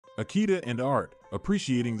Akita and art,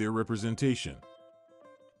 appreciating their representation.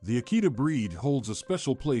 The Akita breed holds a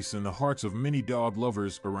special place in the hearts of many dog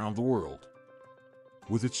lovers around the world.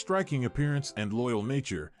 With its striking appearance and loyal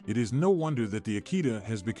nature, it is no wonder that the Akita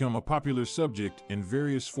has become a popular subject in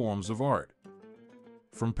various forms of art.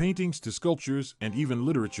 From paintings to sculptures and even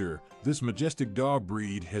literature, this majestic dog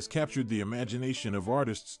breed has captured the imagination of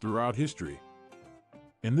artists throughout history.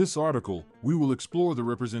 In this article, we will explore the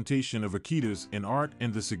representation of Akitas in art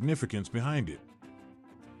and the significance behind it.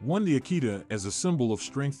 1. The Akita as a symbol of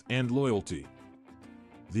strength and loyalty.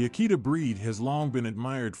 The Akita breed has long been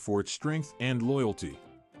admired for its strength and loyalty.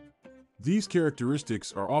 These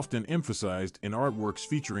characteristics are often emphasized in artworks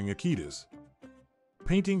featuring Akitas.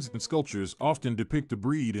 Paintings and sculptures often depict the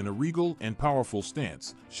breed in a regal and powerful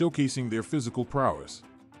stance, showcasing their physical prowess.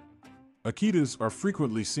 Akitas are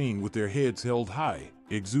frequently seen with their heads held high,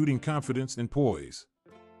 exuding confidence and poise.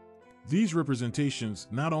 These representations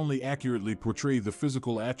not only accurately portray the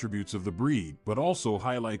physical attributes of the breed, but also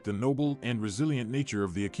highlight the noble and resilient nature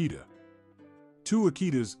of the Akita. 2.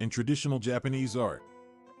 Akitas in traditional Japanese art.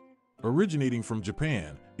 Originating from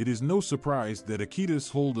Japan, it is no surprise that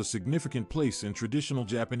Akitas hold a significant place in traditional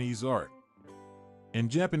Japanese art. In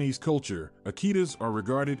Japanese culture, Akitas are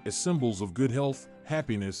regarded as symbols of good health,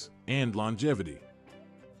 happiness, and longevity.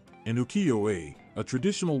 In ukiyo-e, a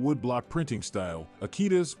traditional woodblock printing style,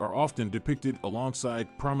 Akitas are often depicted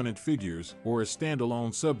alongside prominent figures or as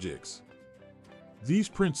standalone subjects. These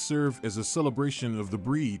prints serve as a celebration of the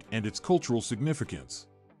breed and its cultural significance.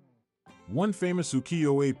 One famous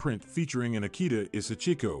ukiyo-e print featuring an Akita is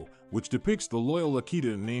Hachiko, which depicts the loyal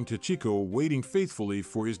Akita named Hachiko waiting faithfully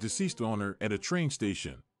for his deceased owner at a train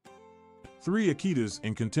station. 3. Akitas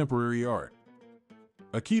in contemporary art.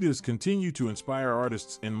 Akitas continue to inspire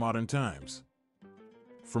artists in modern times.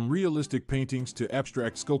 From realistic paintings to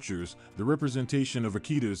abstract sculptures, the representation of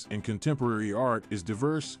Akitas in contemporary art is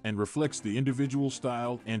diverse and reflects the individual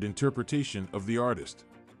style and interpretation of the artist.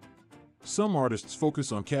 Some artists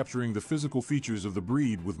focus on capturing the physical features of the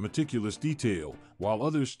breed with meticulous detail, while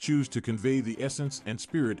others choose to convey the essence and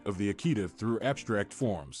spirit of the Akita through abstract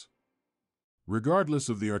forms. Regardless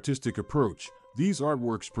of the artistic approach, these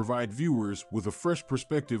artworks provide viewers with a fresh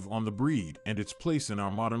perspective on the breed and its place in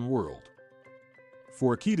our modern world.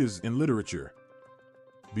 4. Akitas in literature.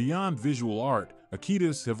 Beyond visual art,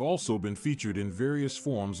 Akitas have also been featured in various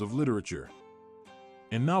forms of literature.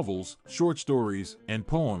 In novels, short stories, and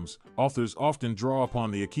poems, authors often draw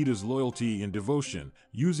upon the Akita's loyalty and devotion,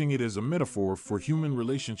 using it as a metaphor for human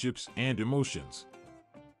relationships and emotions.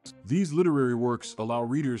 These literary works allow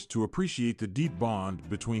readers to appreciate the deep bond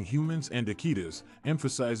between humans and Akitas,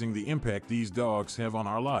 emphasizing the impact these dogs have on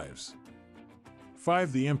our lives.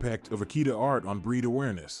 5. The impact of Akita art on breed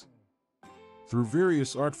awareness. Through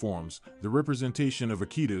various art forms, the representation of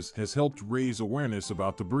Akitas has helped raise awareness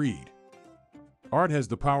about the breed. Art has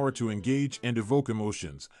the power to engage and evoke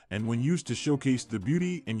emotions, and when used to showcase the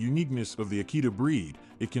beauty and uniqueness of the Akita breed,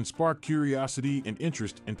 it can spark curiosity and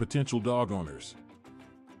interest in potential dog owners.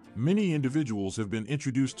 Many individuals have been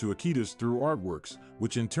introduced to Akitas through artworks,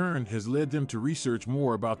 which in turn has led them to research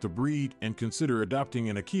more about the breed and consider adopting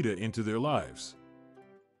an Akita into their lives.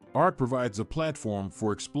 Art provides a platform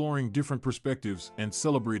for exploring different perspectives and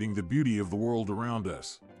celebrating the beauty of the world around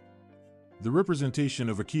us. The representation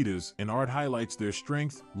of Akitas in art highlights their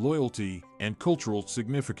strength, loyalty, and cultural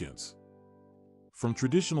significance. From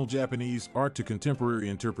traditional Japanese art to contemporary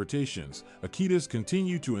interpretations, Akitas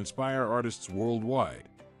continue to inspire artists worldwide.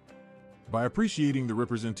 By appreciating the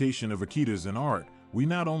representation of Akitas in art, we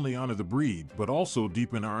not only honor the breed but also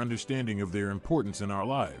deepen our understanding of their importance in our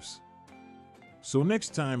lives. So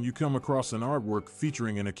next time you come across an artwork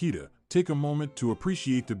featuring an Akita, take a moment to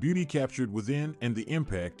appreciate the beauty captured within and the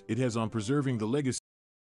impact it has on preserving the legacy